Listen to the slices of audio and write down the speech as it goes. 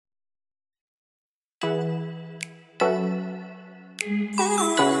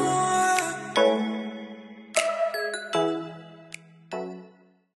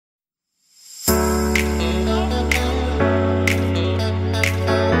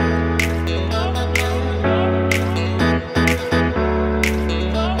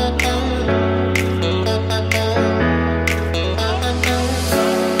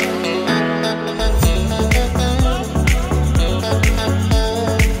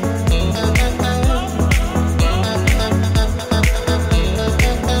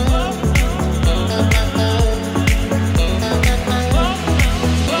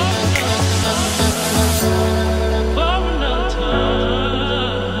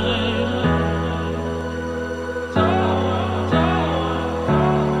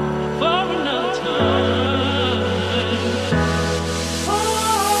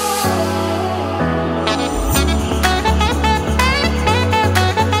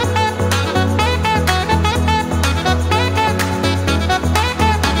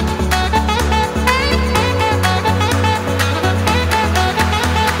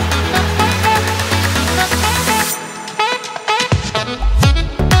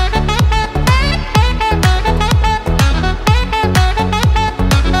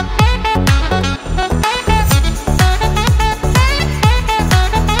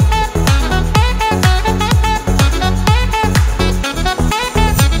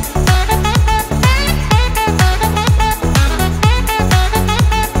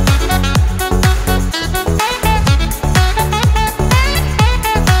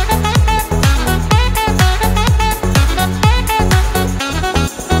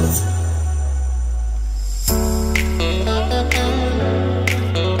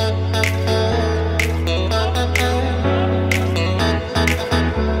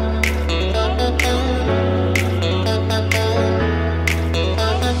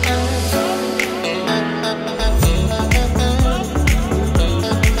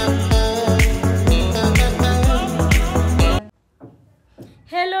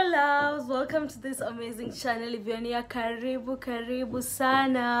Welcome to this amazing channel. If you're new, karibu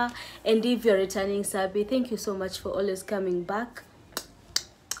sana, and if you're returning sabi, thank you so much for always coming back.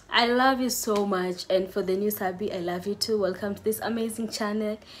 I love you so much, and for the new sabi, I love you too. Welcome to this amazing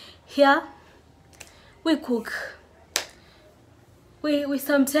channel. Here we cook, we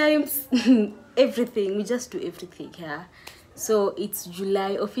sometimes everything, we just do everything here. So it's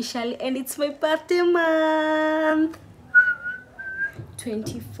July officially, and it's my birthday month.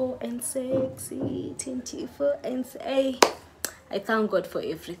 24 and sexy, 24 and say, I thank God for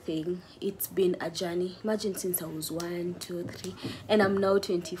everything. It's been a journey. Imagine since I was 1, 2, 3, and I'm now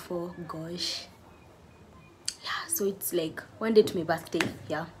 24. Gosh, yeah. So it's like one day to my birthday.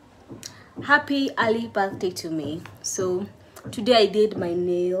 Yeah, happy early birthday to me. So today I did my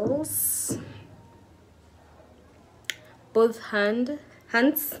nails, both hands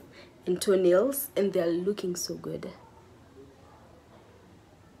and toenails, and they're looking so good.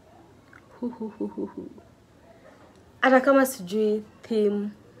 Hata kama sijui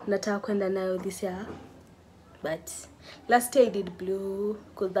theme nataka kwenda nayo this year, but last year I did blue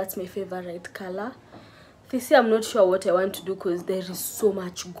because that's my favorite color. This year I'm not sure what I want to do because there is so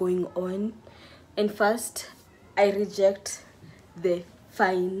much going on, and first I reject the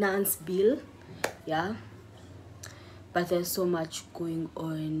finance bill, yeah, but there's so much going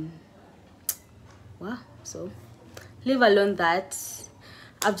on. Wow. So leave alone that.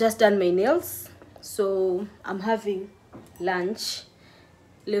 I've just done my nails, so I'm having lunch,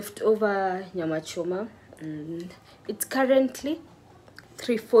 leftover nyama choma, and it's currently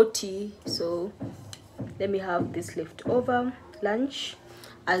 3:40. So let me have this leftover lunch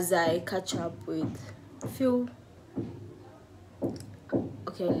as I catch up with a few.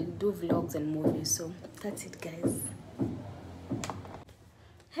 Okay, I'll do vlogs and movies. So that's it, guys.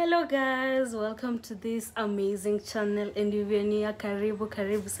 Hello guys, welcome to this amazing channel, and if you're new,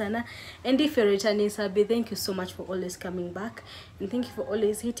 karibu sana, and if you're returning sabi, thank you so much for always coming back, and thank you for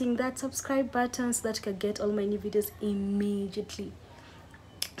always hitting that subscribe button so that you can get all my new videos immediately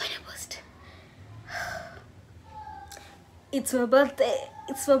when I post. It's my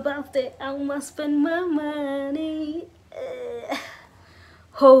birthday, I must spend my money.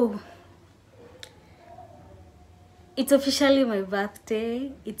 It's officially my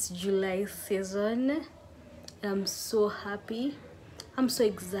birthday. It's July season. I'm so happy. I'm so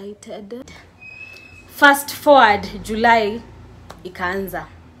excited. Fast forward, July ikaanza.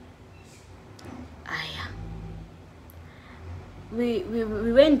 Aya. We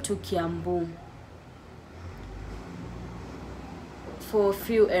went to Kiambu for a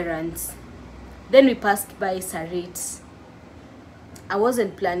few errands. Then we passed by Sarit. I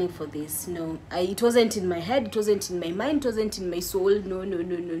wasn't planning for this. No, it wasn't in my head, it wasn't in my mind, it wasn't in my soul. No, no,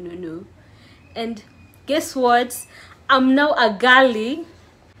 no, no, no, no. And guess what? I'm now a girly.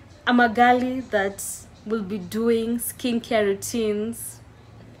 I'm a girly that will be doing skincare routines.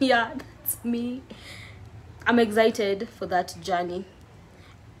 Yeah, that's me. I'm excited for that journey.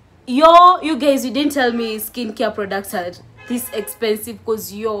 You guys, you didn't tell me skincare products are this expensive, because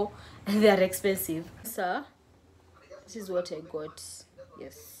they are expensive. Sir, this is what I got.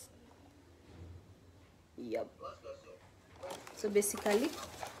 Yes. Yep. So basically,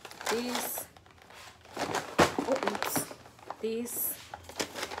 this, this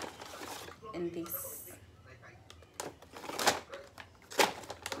and this.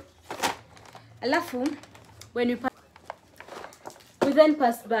 Alafu, when we then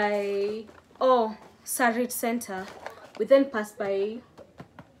passed by Sarit Center. We then passed by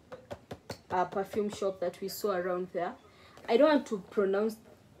a perfume shop that we saw around there. I don't want to pronounce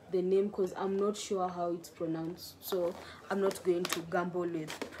the name because I'm not sure how it's pronounced, so I'm not going to gamble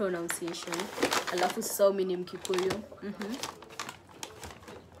with pronunciation. Alafu saw mini Mkikuyu.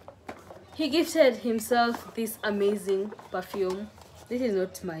 He gifted himself this amazing perfume. This is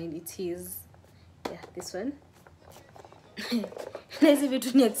not mine, it's his. Yeah, this one. Nice,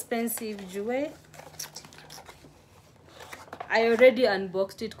 between expensive jewelry. I already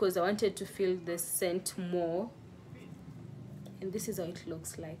unboxed it because I wanted to feel the scent more. And this is how it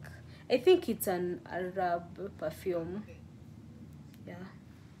looks like. I think it's an Arab perfume. Yeah,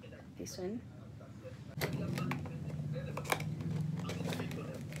 this one.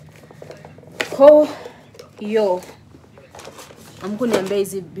 Oh, yo. I'm going to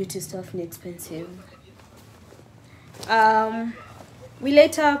amazing beauty stuff and expensive. We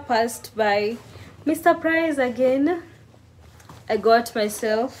later passed by Mr. Price again. I got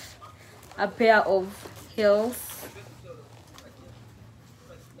myself a pair of heels.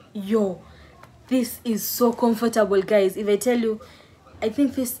 Yo, this is so comfortable, guys. If I tell you, I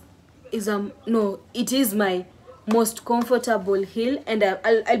think this is it is my most comfortable heel, and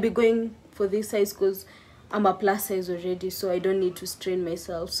I'll be going for this size because I'm a plus size already, so I don't need to strain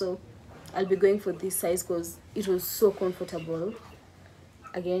myself. So I'll be going for this size because it was so comfortable.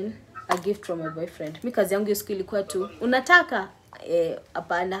 Again, a gift from my boyfriend. Mi kazi yangu siku ilikuwa tu unataka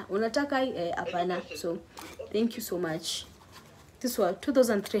apana, unataka apana. So thank you so much. This was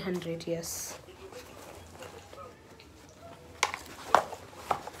 2,300. Yes.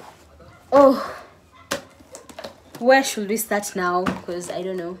 Oh, where should we start now? Because I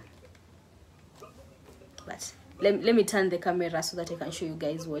don't know. But let me turn the camera so that I can show you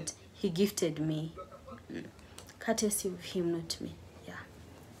guys what he gifted me. Courtesy of him, not me. Yeah.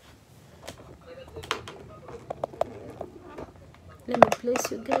 Let me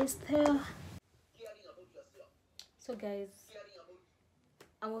place you guys there. So guys,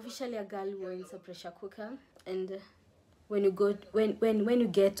 I'm officially a girl who owns a pressure cooker, and when you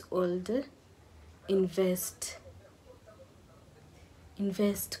get old, invest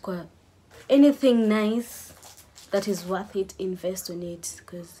kwa anything nice that is worth it. Invest on it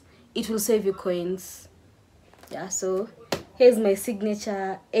because it will save you coins. Yeah, so here's my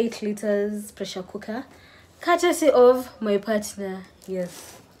signature 8 liters pressure cooker, courtesy of my partner.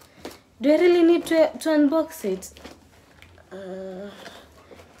 Yes. Do I really need to unbox it?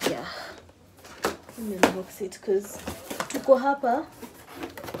 Yeah. Let me unbox it because tuko hapa.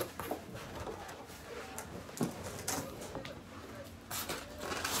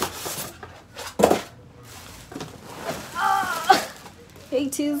 Here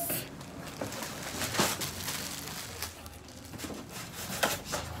it is.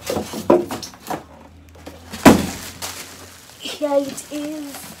 Here it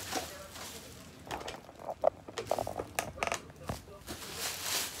is.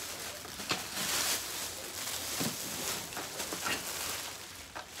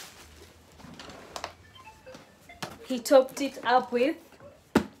 He topped it up with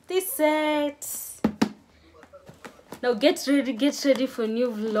this set. Now get ready for new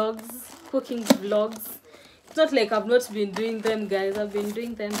vlogs, cooking vlogs. It's not like I've not been doing them, guys. I've been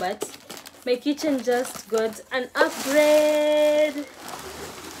doing them, but my kitchen just got an upgrade.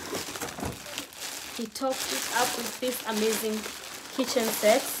 He topped it up with this amazing kitchen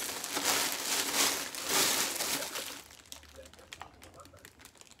set.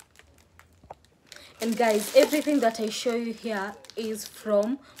 And guys, everything that I show you here is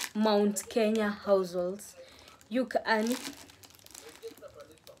from Mount Kenya Households. You can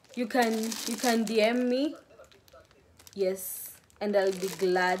DM me. Yes, and I'll be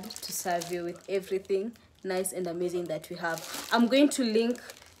glad to serve you with everything nice and amazing that we have. I'm going to link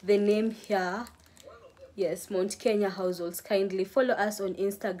the name here Yes, Mount Kenya households. Kindly follow us on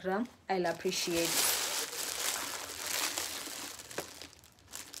Instagram. I'll appreciate.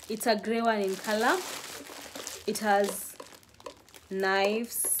 It's a grey one in color. It has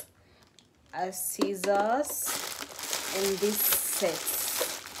knives, scissors, and this set.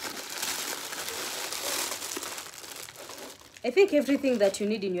 I think everything that you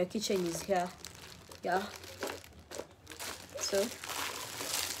need in your kitchen is here. Yeah. So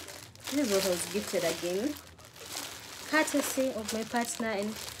this is what I was gifted again, courtesy of my partner,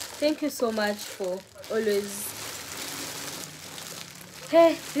 and thank you so much for always.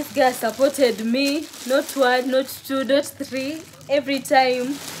 Hey, this guy supported me, not one, not two, not three. Every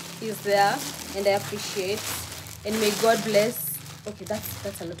time he's there, and I appreciate. And may God bless. Okay,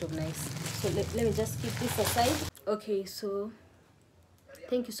 that's a lot of nice. So let me just keep this aside. Okay, so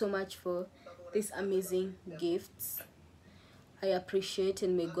thank you so much for these amazing gifts. I appreciate,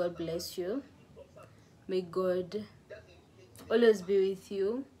 and may God bless you. May God always be with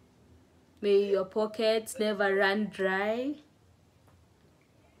you. May your pockets never run dry.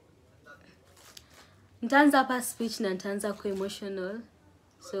 Nitaanza hapa speech na nitaanza kuwa emotional.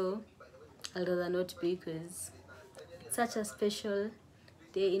 So I'd rather not be, because it's such a special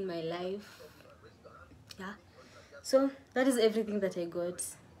day in my life. Yeah. So that is everything that I got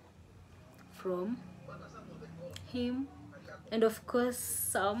from him. And of course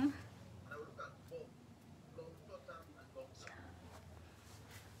some.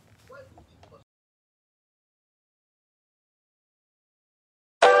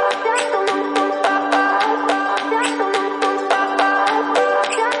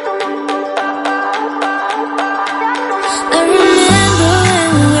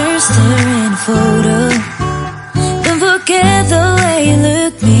 Photo. Don't forget the way you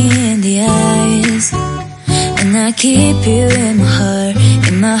look me in the eyes, and I keep you in my heart.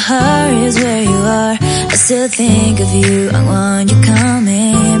 In my heart is where you are. I still think of you. I want you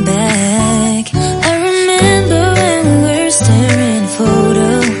coming back. I remember when we were staring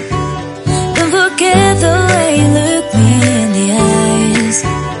photo. Don't forget the way you look me in the eyes,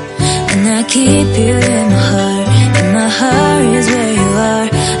 and I keep you in my heart. In my heart is where you are.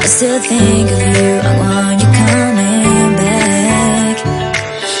 I still think of you.